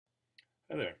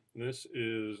Hi there. This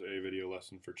is a video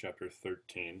lesson for Chapter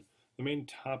 13. The main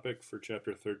topic for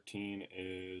Chapter 13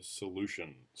 is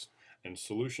solutions. And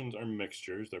solutions are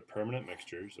mixtures. They're permanent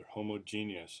mixtures. They're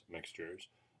homogeneous mixtures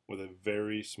with a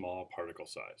very small particle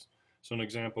size. So an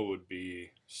example would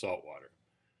be salt water.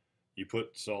 You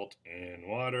put salt in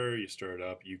water, you stir it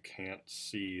up, you can't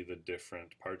see the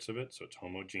different parts of it, so it's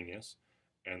homogeneous.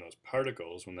 And those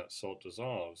particles, when that salt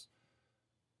dissolves,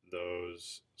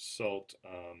 those salt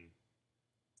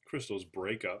crystals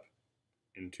break up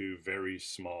into very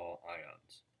small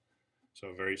ions,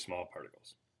 so very small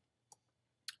particles.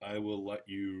 I will let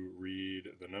you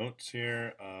read the notes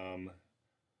here.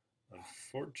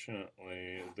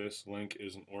 Unfortunately, this link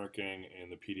isn't working in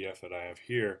the PDF that I have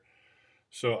here,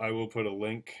 so I will put a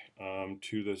link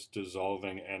to this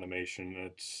dissolving animation.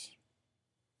 It's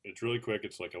really quick.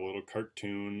 It's like a little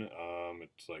cartoon.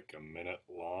 It's like a minute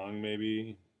long,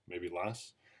 maybe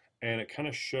less, and it kind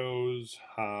of shows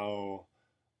how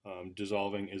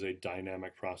dissolving is a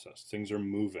dynamic process. Things are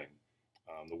moving.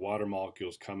 The water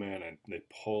molecules come in and they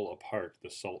pull apart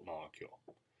the salt molecule.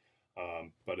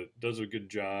 But it does a good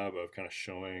job of kind of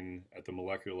showing at the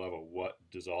molecular level what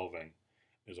dissolving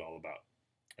is all about.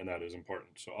 And that is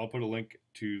important. So I'll put a link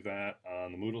to that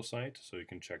on the Moodle site so you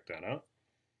can check that out.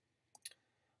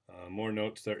 More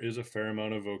notes. There is a fair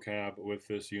amount of vocab with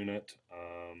this unit,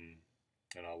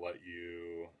 and I'll let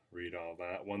you read all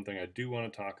that. One thing I do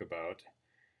want to talk about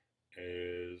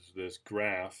is this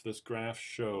graph. This graph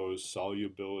shows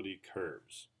solubility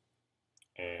curves.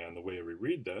 And the way we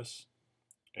read this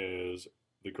is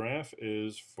the graph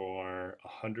is for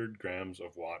 100 grams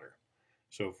of water.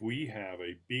 So if we have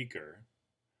a beaker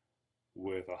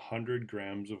with 100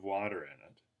 grams of water in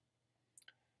it,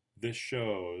 this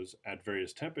shows at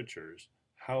various temperatures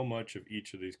how much of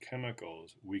each of these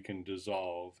chemicals we can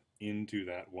dissolve into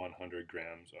that 100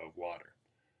 grams of water.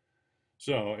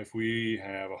 So if we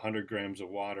have 100 grams of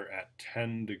water at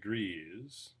 10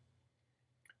 degrees,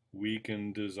 we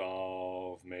can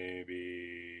dissolve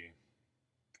maybe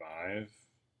 5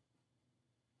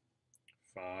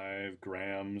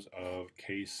 grams of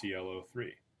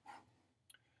KClO3.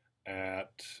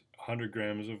 At 100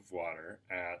 grams of water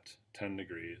at 10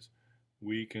 degrees,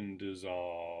 we can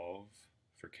dissolve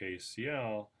for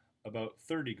KCl about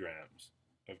 30 grams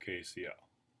of KCl.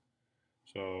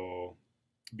 So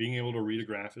being able to read a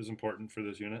graph is important for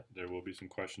this unit. There will be some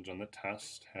questions on the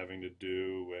test having to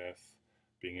do with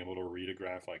being able to read a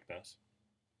graph like this.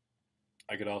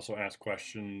 I could also ask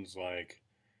questions like,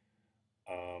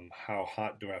 how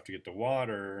hot do I have to get the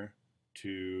water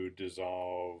to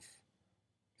dissolve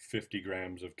 50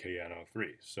 grams of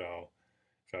KNO3? So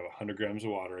if I have 100 grams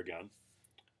of water again,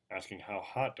 asking how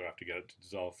hot do I have to get it to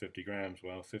dissolve 50 grams?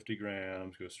 Well, 50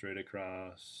 grams goes straight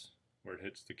across where it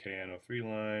hits the KNO3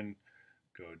 line,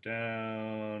 go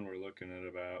down, we're looking at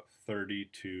about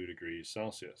 32 degrees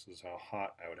Celsius. This is how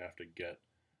hot I would have to get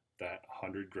that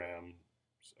 100 grams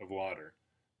of water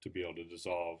to be able to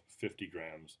dissolve 50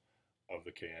 grams of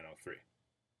the KNO3.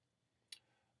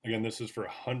 Again, this is for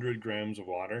 100 grams of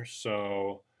water,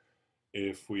 so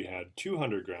if we had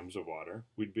 200 grams of water,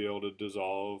 we'd be able to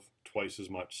dissolve twice as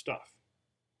much stuff.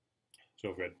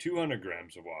 So if we had 200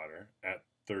 grams of water at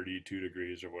 32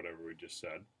 degrees or whatever we just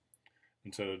said,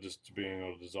 instead of just being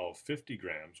able to dissolve 50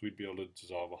 grams, we'd be able to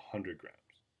dissolve 100 grams.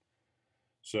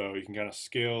 So you can kind of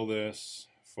scale this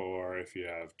for if you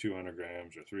have 200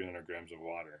 grams or 300 grams of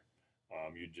water,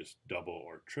 you just double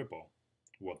or triple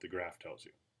what the graph tells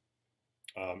you.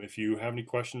 If you have any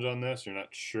questions on this, you're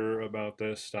not sure about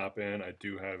this, stop in. I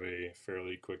do have a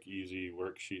fairly quick, easy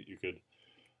worksheet you could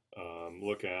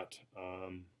look at,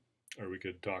 or we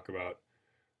could talk about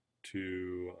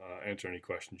to answer any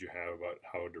questions you have about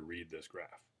how to read this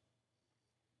graph.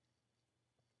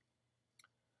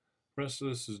 The rest of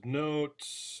this is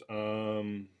notes.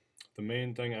 The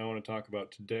main thing I want to talk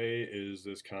about today is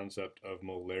this concept of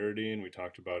molarity, and we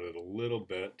talked about it a little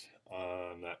bit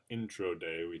on that intro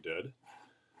day we did.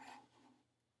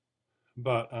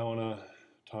 But I want to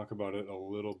talk about it a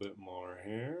little bit more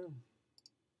here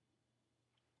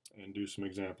and do some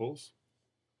examples.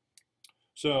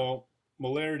 So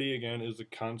molarity, again, is the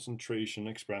concentration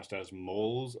expressed as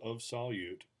moles of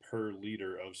solute per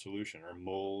liter of solution, or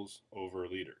moles over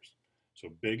liters. So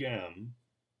big M,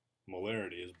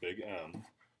 molarity is big M,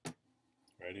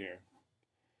 right here.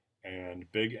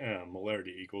 And big M,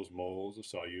 molarity, equals moles of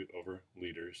solute over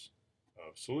liters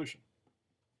of solution.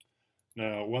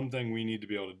 Now, one thing we need to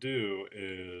be able to do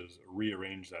is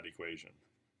rearrange that equation.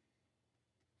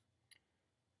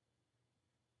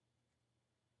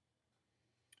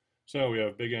 So we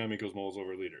have big M equals moles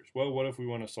over liters. Well, what if we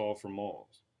want to solve for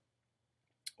moles?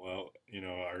 Well,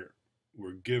 we're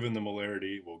given the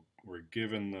molarity, we're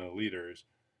given the liters,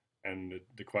 and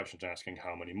the question's asking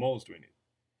how many moles do we need.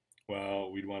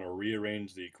 Well, we'd want to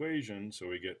rearrange the equation so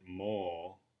we get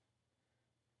mole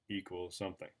equals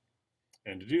something.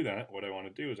 And to do that, what I want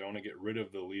to do is I want to get rid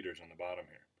of the liters on the bottom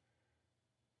here.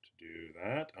 To do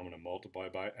that, I'm going to multiply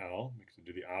by L, because to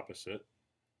do the opposite.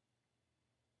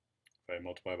 If I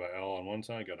multiply by L on one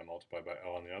side, I got to multiply by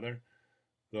L on the other.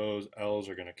 Those L's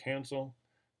are going to cancel,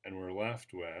 and we're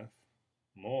left with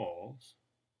moles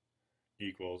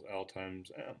equals L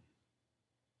times M,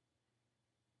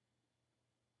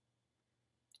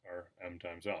 or M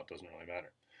times L, it doesn't really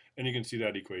matter. And you can see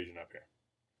that equation up here.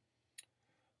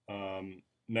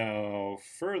 Now,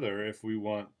 further, if we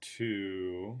want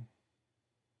to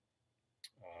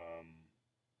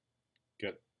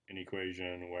get an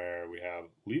equation where we have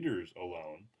liters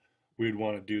alone, we'd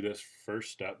want to do this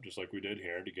first step, just like we did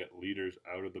here, to get liters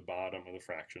out of the bottom of the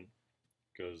fraction,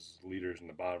 because liters in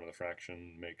the bottom of the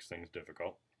fraction makes things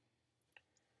difficult.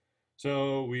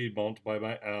 So we multiply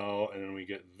by L, and then we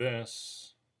get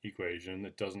this equation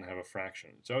that doesn't have a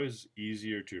fraction. It's always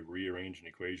easier to rearrange an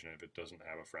equation if it doesn't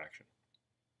have a fraction.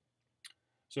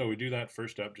 So we do that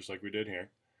first step just like we did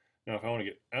here. Now if I want to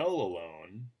get L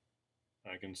alone,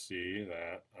 I can see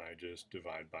that I just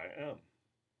divide by M.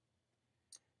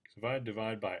 So if I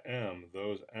divide by M,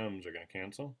 those M's are going to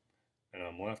cancel, and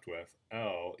I'm left with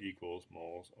L equals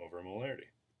moles over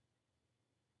molarity.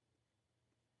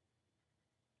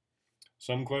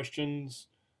 Some questions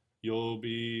you'll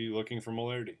be looking for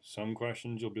molarity. Some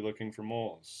questions you'll be looking for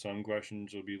moles. Some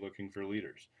questions you'll be looking for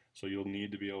liters. So you'll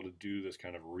need to be able to do this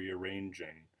kind of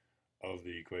rearranging of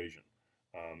the equation.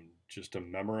 Just to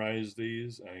memorize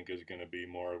these, I think is going to be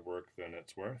more work than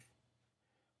it's worth.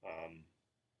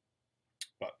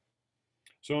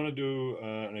 So I want to do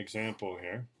an example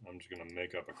here. I'm just going to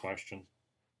make up a question.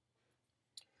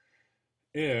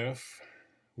 If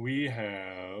we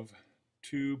have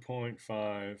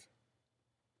 2.5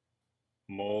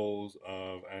 moles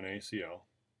of NaCl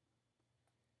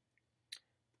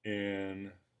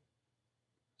in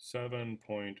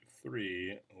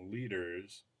 7.3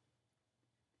 liters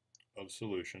of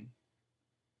solution,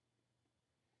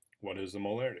 what is the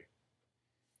molarity?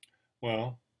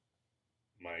 Well,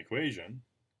 my equation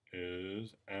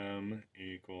is M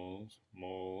equals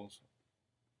moles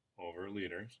over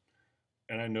liters,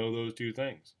 and I know those two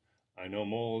things. I know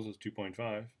moles is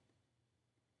 2.5.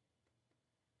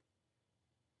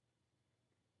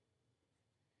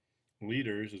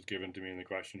 Liters is given to me in the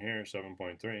question here,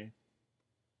 7.3.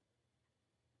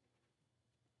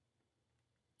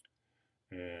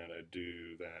 And I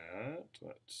do that,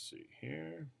 let's see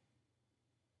here.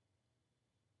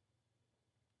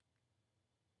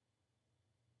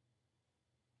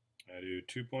 I do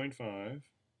 2.5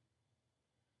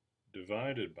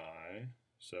 divided by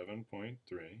 7.3.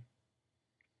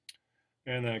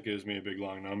 And that gives me a big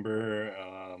long number.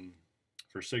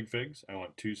 For sig figs, I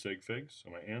want 2 sig figs, so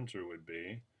my answer would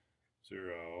be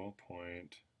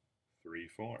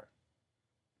 0.34.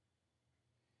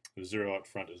 The 0 up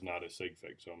front is not a sig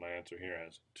fig, so my answer here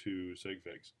has 2 sig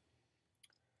figs.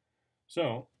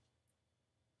 So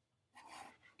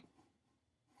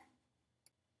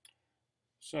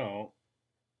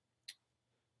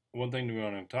one thing we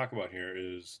want to talk about here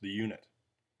is the unit.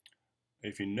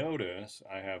 If you notice,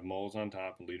 I have moles on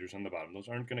top and liters on the bottom. Those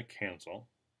aren't going to cancel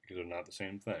because they're not the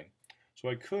same thing. So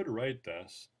I could write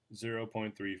this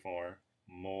 0.34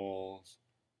 moles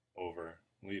over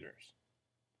liters.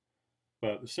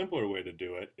 But the simpler way to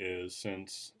do it is,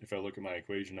 since if I look at my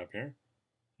equation up here,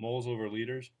 moles over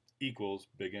liters equals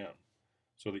big M.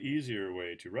 So the easier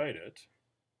way to write it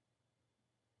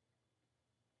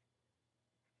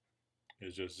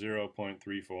is just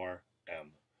 0.34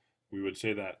 M. We would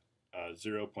say that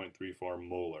 0.34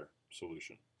 molar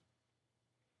solution.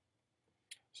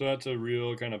 So that's a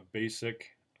real kind of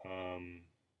basic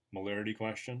molarity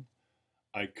question.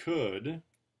 I could,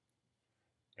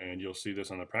 and you'll see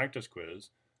this on the practice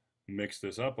quiz, mix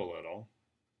this up a little,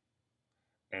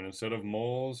 and instead of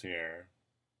moles here,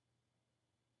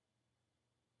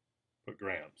 put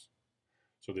grams.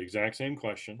 So the exact same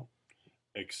question,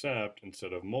 except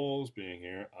instead of moles being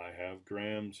here, I have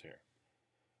grams here.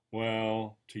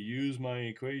 Well, to use my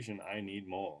equation, I need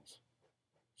moles.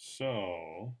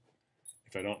 So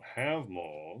if I don't have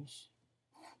moles,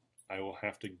 I will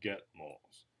have to get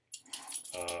moles.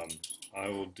 I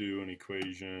will do an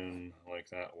equation like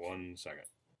that 1 second.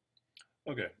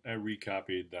 Okay, I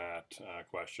recopied that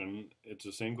question. It's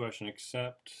the same question,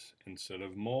 except instead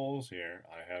of moles here,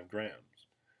 I have grams.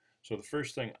 So the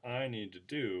first thing I need to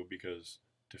do, because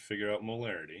to figure out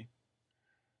molarity,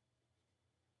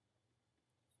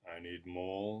 I need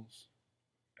moles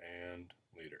and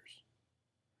liters.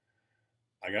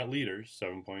 I got liters,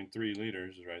 7.3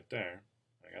 liters is right there.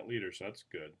 I got liters, so that's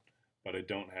good. But I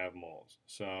don't have moles.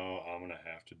 So I'm going to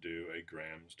have to do a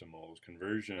grams to moles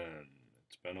conversion.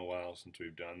 It's been a while since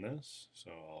we've done this,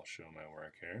 so I'll show my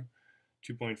work here.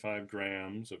 2.5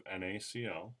 grams of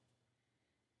NaCl.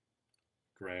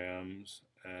 Grams,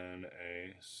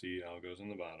 NaCl goes in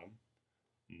the bottom.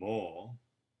 Mole,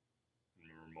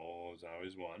 remember mole is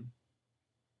always 1.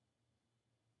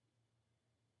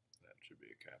 That should be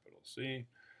a capital C.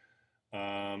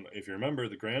 If you remember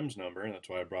the grams number, and that's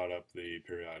why I brought up the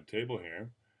periodic table here,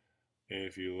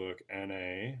 if you look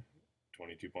Na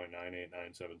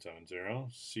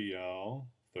 22.989770, Cl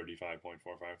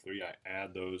 35.453, I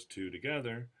add those two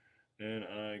together and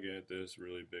I get this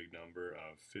really big number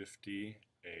of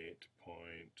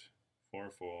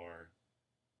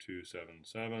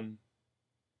 58.44277.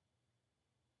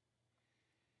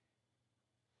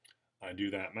 I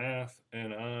do that math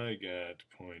and I get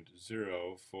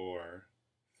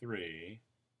 0.043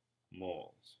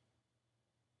 moles.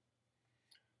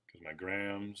 Because my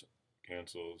grams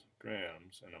cancels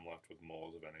grams and I'm left with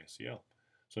moles of NaCl.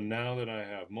 So now that I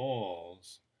have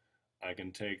moles, I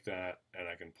can take that and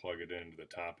I can plug it into the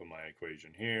top of my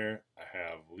equation here. I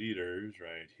have liters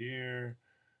right here.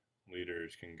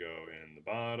 Liters can go in the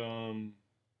bottom,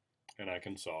 and I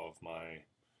can solve my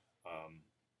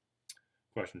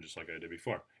question just like I did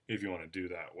before. If you want to do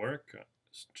that work,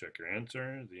 check your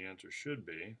answer. The answer should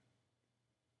be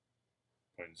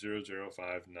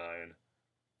 0.0059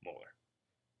 molar.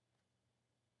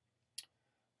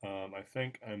 I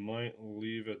think I might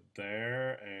leave it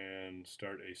there and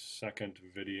start a second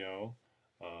video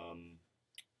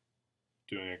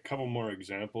doing a couple more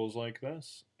examples like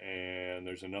this, and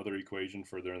there's another equation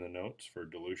further in the notes for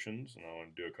dilutions, and I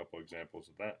want to do a couple examples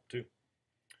of that too.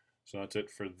 So that's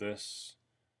it for this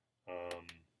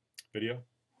video,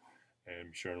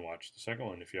 and be sure and watch the second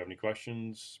one. If you have any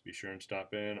questions, be sure and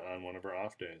stop in on one of our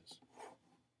off days.